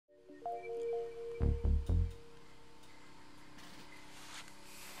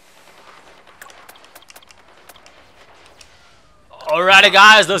Alrighty,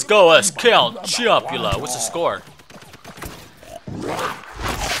 guys, let's go. Let's kill Chompula. What's the score?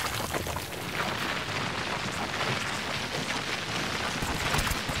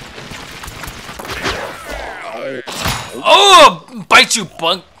 Oh, bite you,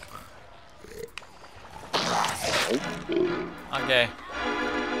 bunk. Okay.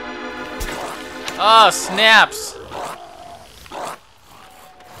 Oh, snaps.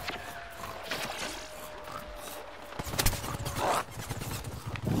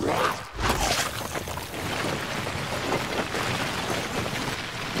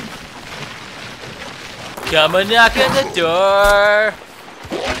 Come and knock on the door.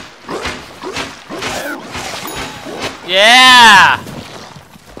 Yeah!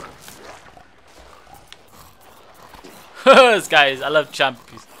 This guys, I love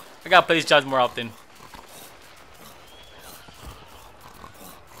Chompies. I gotta play these jobs more often.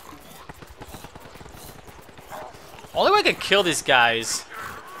 Only way I can kill these guys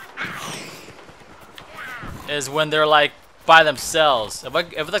is when they're like by themselves. If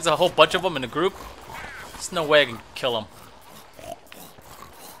it's like a whole bunch of them in a group, there's no way I can kill them.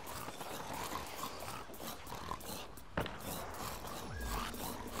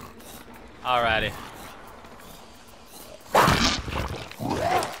 Alrighty.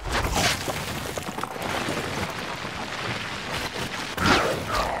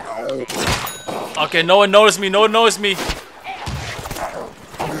 Okay, no one noticed me. No one noticed me.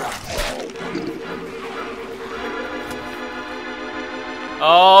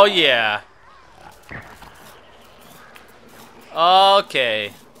 Oh yeah.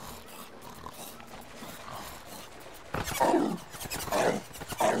 Okay.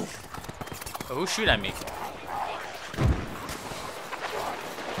 Oh, who's shooting at me?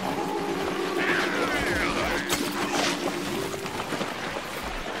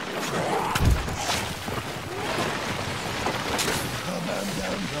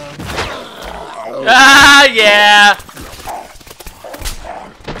 Ah, yeah.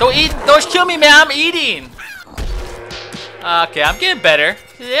 Don't eat. Don't kill me, man. I'm eating. Okay, I'm getting better.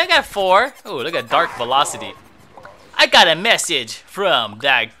 Yeah, I got 4. Oh, look at dark velocity. I got a message from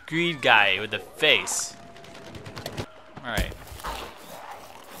that green guy with the face. All right.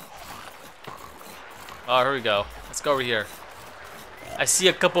 Oh, here we go. Let's go over here. I see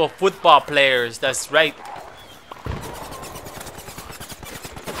a couple of football players. That's right.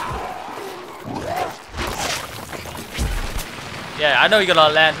 Yeah, I know you're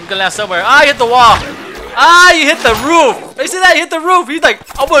gonna land. You're gonna land somewhere. Ah, you hit the wall. Ah, you hit the roof. You see that? You hit the roof. He's like,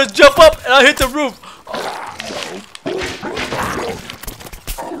 I'm gonna jump up and I'll hit the roof.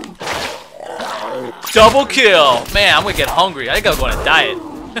 Double kill. Man, I'm gonna get hungry. I think I'm going on a diet.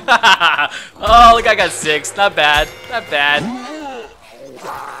 Oh, look, I got 6. Not bad. Not bad.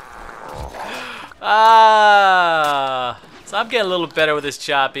 Ah. So I'm getting a little better with this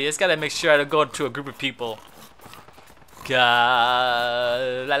choppy. Just gotta make sure I don't go into a group of people. La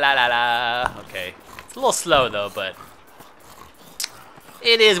la la la. Okay. It's a little slow though, but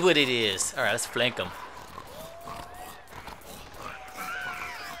it is what it is. Alright, let's flank them.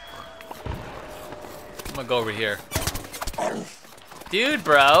 I'm gonna go over here. Dude,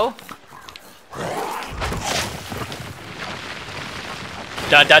 bro.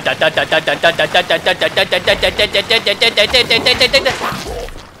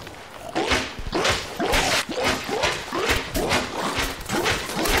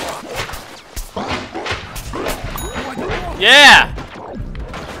 Yeah!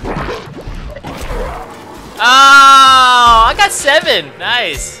 Oh, I got 7.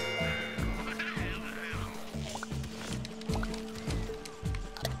 Nice.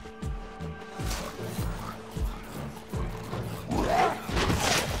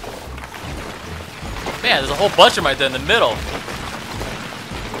 Man, there's a whole bunch of them right there in the middle.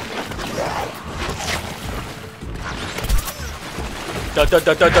 I don't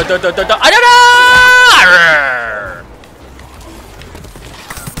know!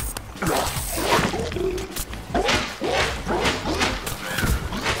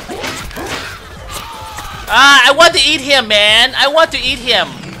 Ah, I want to eat him, man. I want to eat him.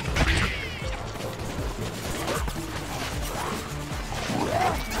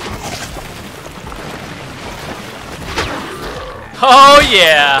 Oh,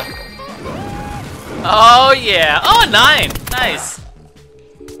 yeah. Oh, yeah. Oh, 9. Nice.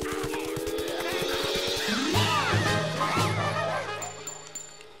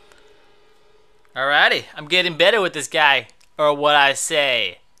 Alrighty. I'm getting better with this guy. Or what I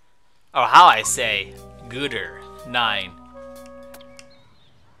say. Or how I say. Gooder. 9.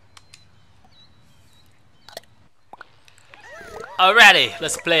 Alrighty.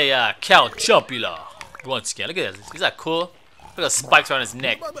 Let's play Chompula once again. Look at this. Is that cool? Look at the spikes around his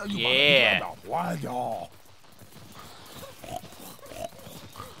neck. Yeah.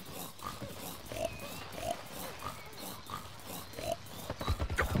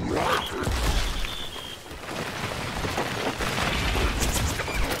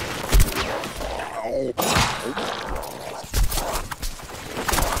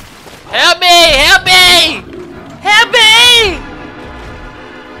 Help me! Help me! Help me!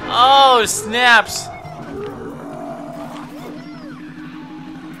 Oh, snaps.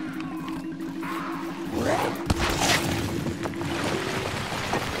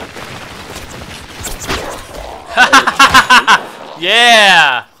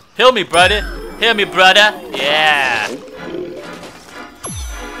 Yeah! Heal me, brother. Heal me, brother. Yeah.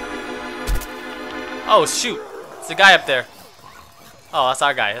 Oh, shoot. It's a guy up there. Oh, that's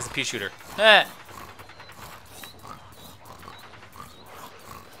our guy. That's a pea shooter. Eh.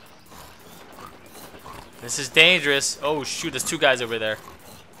 This is dangerous. Oh, shoot. There's two guys over there.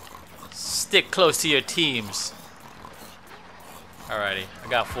 Stick close to your teams. Alrighty. I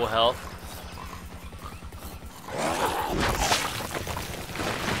got full health.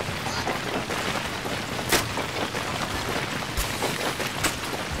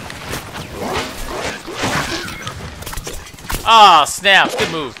 Ah, snaps.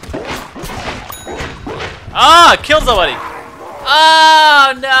 Good move. Ah, killed somebody.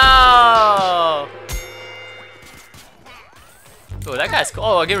 Oh, no. Oh, that guy's cool.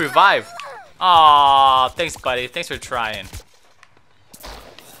 Oh, I get revived. Aw, thanks, buddy. Thanks for trying.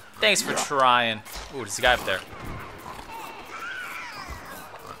 Thanks for trying. Ooh, there's a guy up there.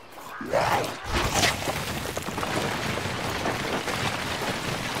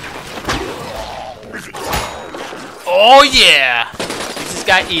 Oh yeah! This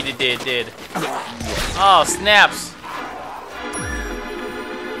guy did. Oh, snaps.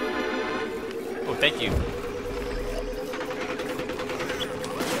 Oh, thank you.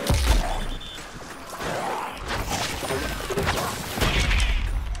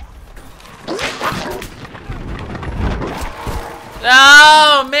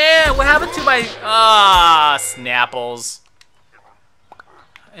 Oh man, what happened to my Snapples?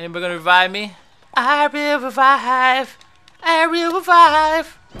 Anybody gonna revive me? I will revive. I will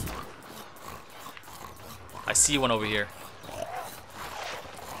revive. I see one over here.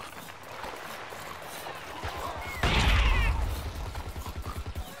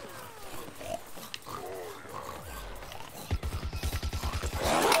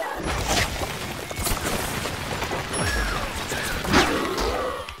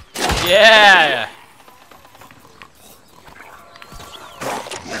 Yeah.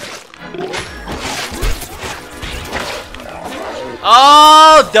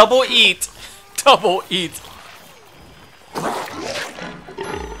 Oh, double eat. Double eat.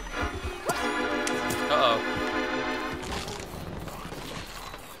 Uh-oh.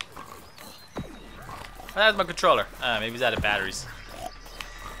 That's my controller. Maybe he's out of batteries.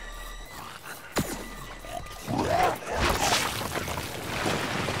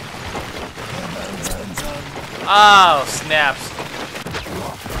 Oh, snaps.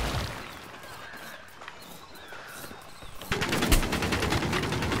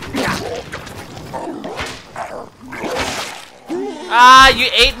 Ah, you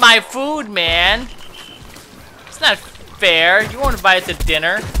ate my food, man. It's not fair. You weren't invited to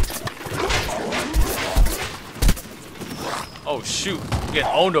dinner. Oh, shoot. I'm getting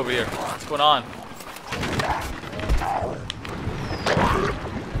owned over here. What's going on?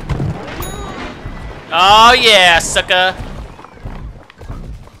 Oh, yeah, sucker.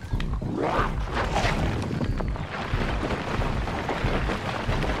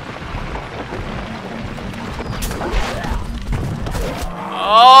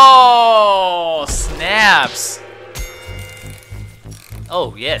 Oh, snaps.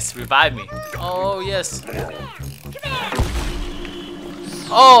 Oh, yes, revive me. Oh, yes.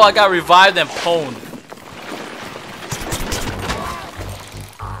 Oh, I got revived and pwned.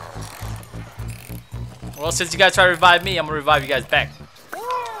 Well, since you guys try to revive me, I'm gonna revive you guys back.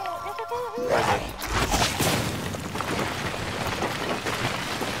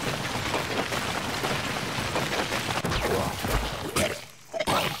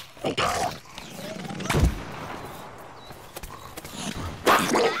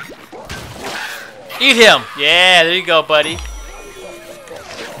 Eat him! Yeah, there you go, buddy.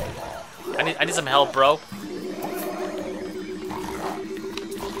 I need some help, bro.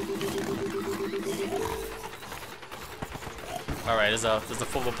 Alright, there's a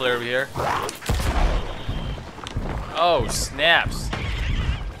football player over here. Oh, snaps.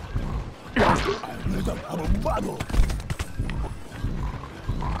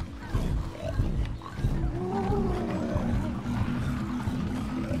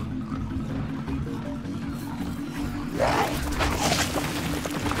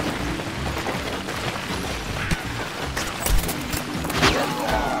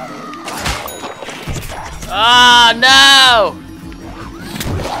 Ah, no!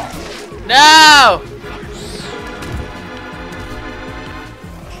 No!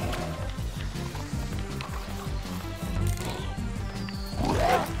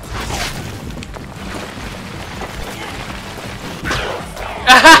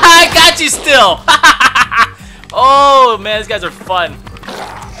 I got you still! Oh man, these guys are fun.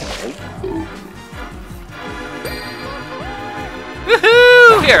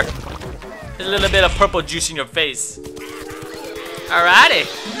 Woohoo! Here. There's a little bit of purple juice in your face. Alrighty.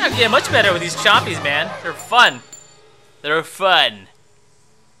 I'm getting much better with these chompies, man. They're fun. They're fun.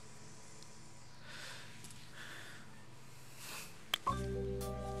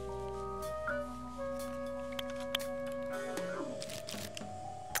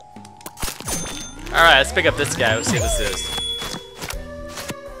 Alright, let's pick up this guy. Let's see what this is.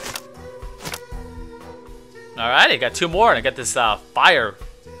 Alrighty, got 2 more, and I got this fire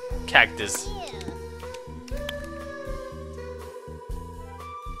cactus.